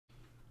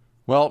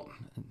Well,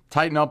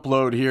 Titan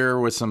upload here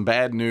with some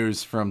bad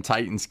news from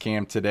Titans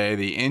camp today.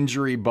 The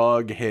injury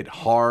bug hit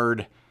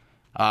hard.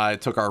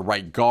 It took our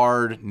right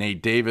guard.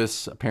 Nate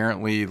Davis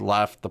apparently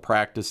left the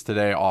practice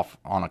today off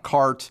on a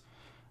cart.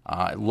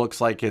 It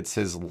looks like it's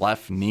his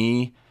left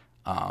knee.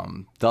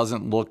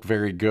 Doesn't look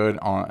very good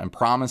and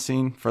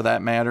promising for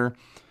that matter.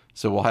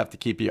 So we'll have to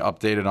keep you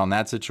updated on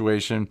that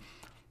situation.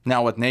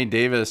 Now with Nate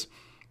Davis,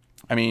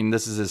 I mean,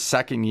 this is his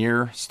second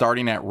year.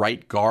 Starting at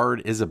right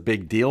guard is a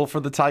big deal for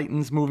the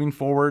Titans moving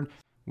forward.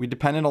 We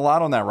depended a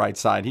lot on that right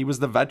side. He was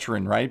the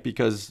veteran, right?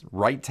 Because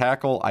right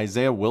tackle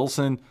Isaiah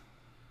Wilson,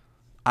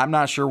 I'm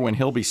not sure when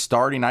he'll be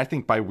starting. I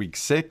think by week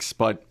 6,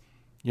 but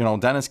you know,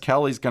 Dennis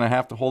Kelly's going to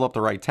have to hold up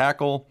the right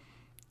tackle.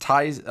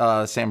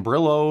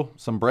 Sombrello,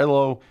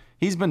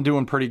 he's been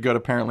doing pretty good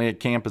apparently at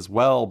camp as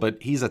well,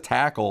 but he's a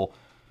tackle.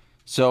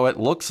 So it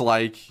looks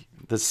like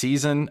the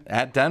season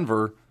at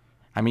Denver,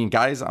 I mean,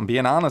 guys, I'm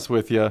being honest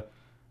with you,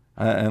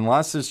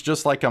 unless it's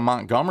just like a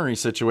Montgomery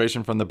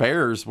situation from the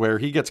Bears where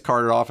he gets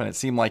carted off and it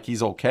seemed like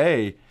he's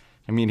okay.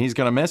 I mean, he's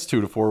going to miss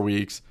 2 to 4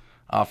 weeks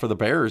for the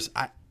Bears.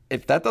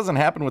 If that doesn't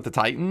happen with the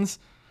Titans,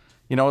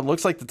 you know, it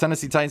looks like the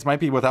Tennessee Titans might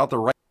be without the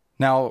right.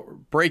 Now,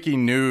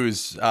 breaking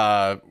news,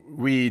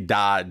 we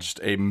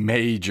dodged a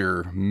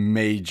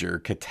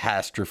major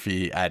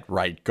catastrophe at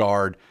right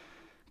guard.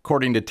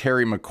 According to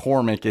Terry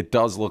McCormick, it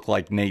does look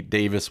like Nate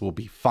Davis will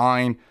be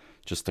fine.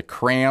 Just a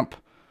cramp.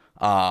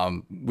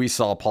 We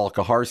saw Paul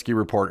Kaharski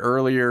report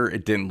earlier.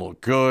 It didn't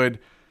look good.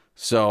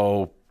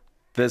 So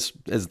this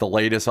is the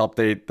latest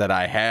update that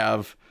I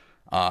have.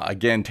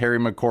 Again, Terry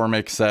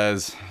McCormick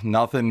says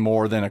nothing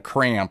more than a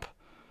cramp.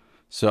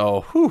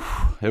 So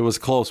it was a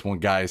close one,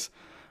 guys.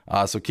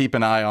 So keep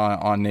an eye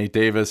on Nate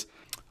Davis.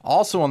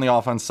 Also on the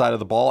offense side of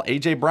the ball,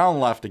 A.J. Brown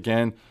left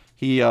again.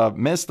 He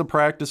missed the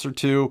practice or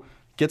two,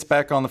 gets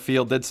back on the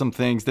field, did some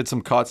things, did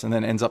some cuts, and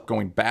then ends up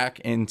going back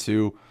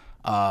into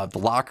the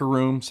locker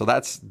room. So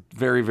that's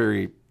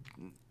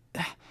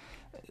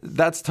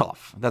that's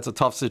tough. That's a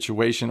tough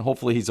situation.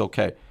 Hopefully he's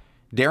okay.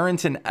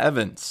 Darrington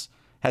Evans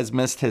has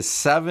missed his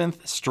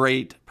 7th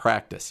straight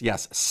practice.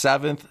 Yes,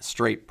 7th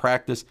straight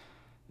practice.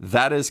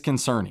 That is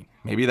concerning.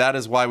 Maybe that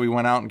is why we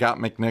went out and got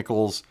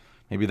McNichols.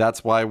 Maybe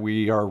that's why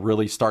we are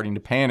really starting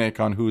to panic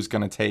on who's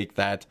going to take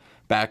that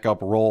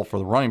backup role for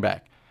the running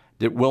back.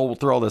 We'll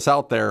throw this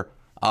out there.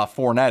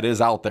 Fournette is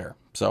out there.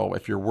 So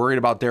if you're worried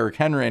about Derrick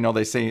Henry, I know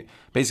they say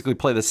basically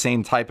play the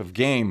same type of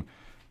game.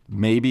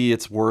 Maybe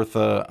it's worth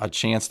a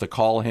chance to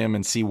call him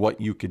and see what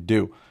you could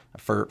do.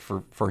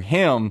 For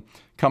him,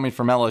 coming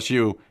from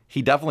LSU,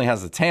 he definitely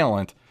has the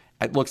talent.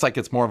 It looks like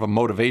it's more of a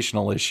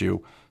motivational issue.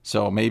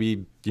 So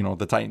maybe, you know,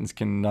 the Titans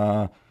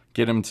can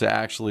get him to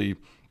actually,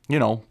 you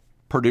know,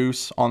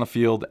 produce on the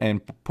field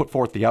and put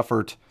forth the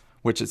effort,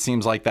 which it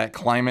seems like that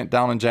climate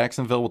down in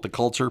Jacksonville with the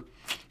culture,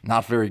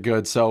 not very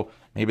good. So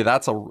maybe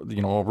that's a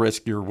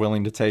risk you're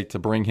willing to take to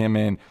bring him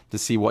in to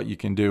see what you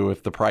can do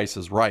if the price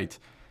is right.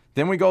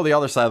 Then we go the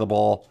other side of the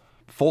ball.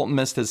 Fulton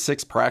missed his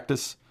 6th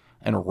practice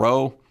in a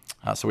row.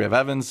 So we have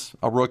Evans,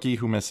 a rookie,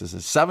 who misses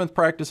his 7th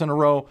practice in a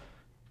row.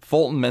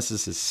 Fulton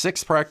misses his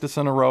 6th practice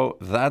in a row.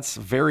 That's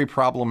very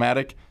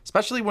problematic,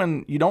 especially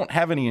when you don't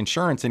have any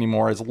insurance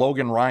anymore, as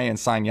Logan Ryan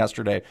signed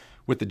yesterday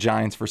with the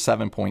Giants for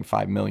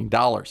 $7.5 million.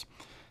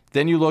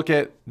 Then you look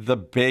at the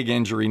big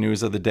injury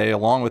news of the day,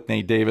 along with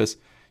Nate Davis.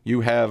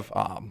 You have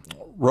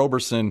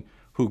Roberson,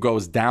 who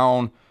goes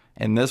down,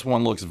 and this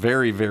one looks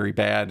very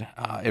bad.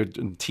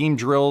 Team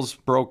drills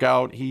broke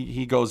out.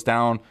 He goes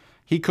down.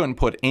 He couldn't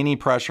put any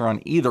pressure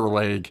on either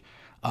leg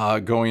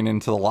going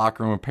into the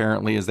locker room,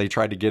 apparently, as they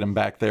tried to get him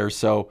back there.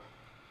 So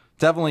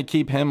definitely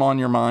keep him on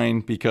your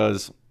mind,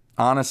 because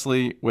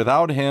honestly,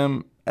 without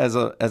him as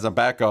a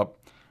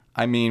backup,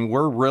 I mean,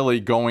 we're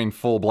really going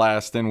full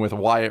blast in with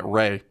Wyatt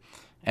Ray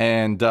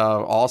and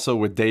also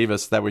with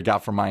Davis that we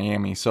got from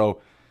Miami.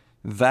 So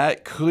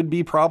that could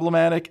be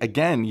problematic.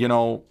 Again, you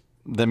know,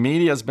 the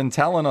media has been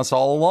telling us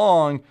all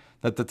along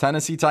that the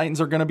Tennessee Titans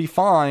are going to be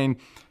fine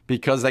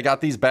because they got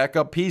these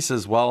backup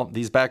pieces. Well,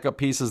 these backup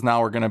pieces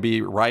now are going to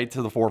be right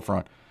to the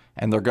forefront,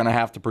 and they're going to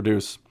have to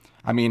produce.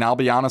 I mean, I'll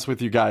be honest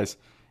with you guys.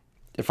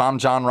 If I'm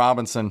John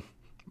Robinson,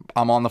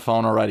 I'm on the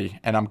phone already,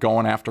 and I'm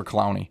going after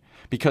Clowney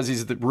because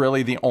he's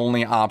really the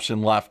only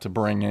option left to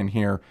bring in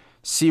here.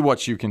 See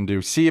what you can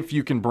do. See if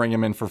you can bring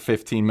him in for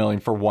 $15 million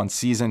for one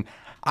season.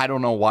 I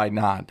don't know why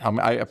not.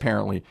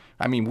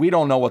 I mean, we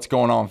don't know what's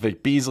going on with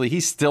Vic Beasley.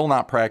 He's still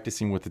not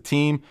practicing with the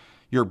team.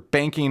 You're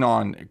banking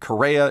on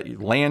Correa,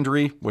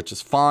 Landry, which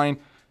is fine,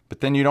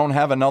 but then you don't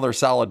have another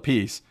solid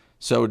piece.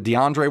 So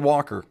DeAndre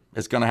Walker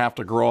is going to have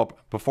to grow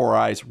up before our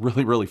eyes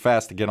really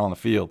fast to get on the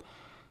field.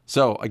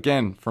 So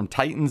again, from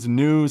Titans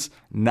news,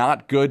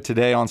 not good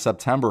today on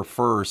September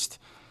 1st.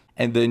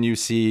 And then you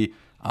see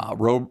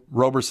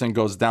Roberson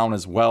goes down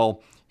as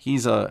well.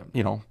 He's a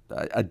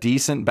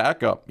decent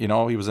backup. You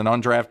know, he was an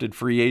undrafted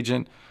free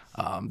agent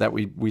that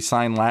we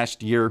signed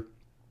last year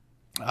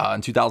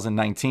in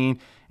 2019,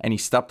 and he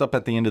stepped up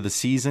at the end of the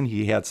season.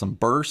 He had some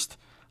burst,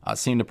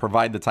 seemed to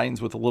provide the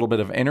Titans with a little bit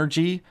of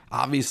energy,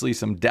 obviously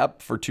some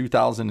depth for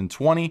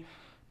 2020.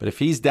 But if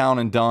he's down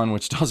and done,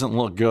 which doesn't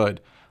look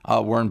good,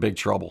 we're in big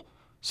trouble.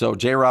 So,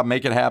 J-Rob,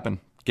 make it happen.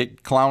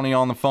 Get Clowney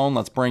on the phone.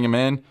 Let's bring him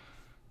in.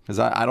 Because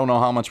I don't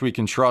know how much we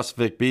can trust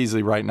Vic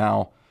Beasley right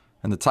now.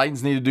 And the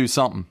Titans need to do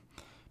something.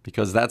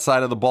 Because that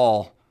side of the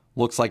ball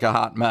looks like a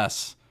hot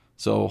mess.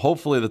 So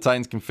hopefully the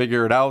Titans can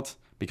figure it out.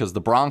 Because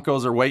the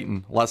Broncos are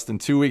waiting less than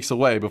 2 weeks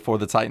away before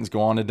the Titans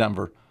go on to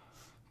Denver.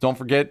 Don't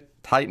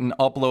forget, Titan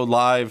Upload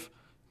Live.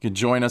 You can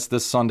join us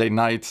this Sunday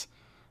night.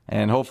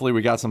 And hopefully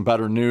we got some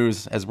better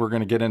news as we're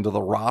going to get into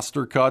the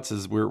roster cuts.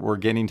 As we're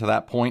getting to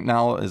that point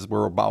now, as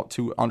we're about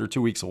under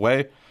 2 weeks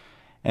away.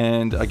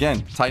 And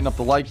again, tighten up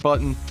the like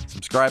button,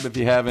 subscribe if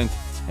you haven't,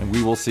 and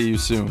we will see you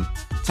soon.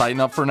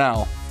 Tighten up for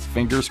now.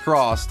 Fingers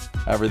crossed,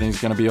 everything's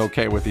going to be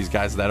okay with these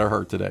guys that are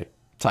hurt today.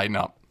 Tighten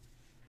up.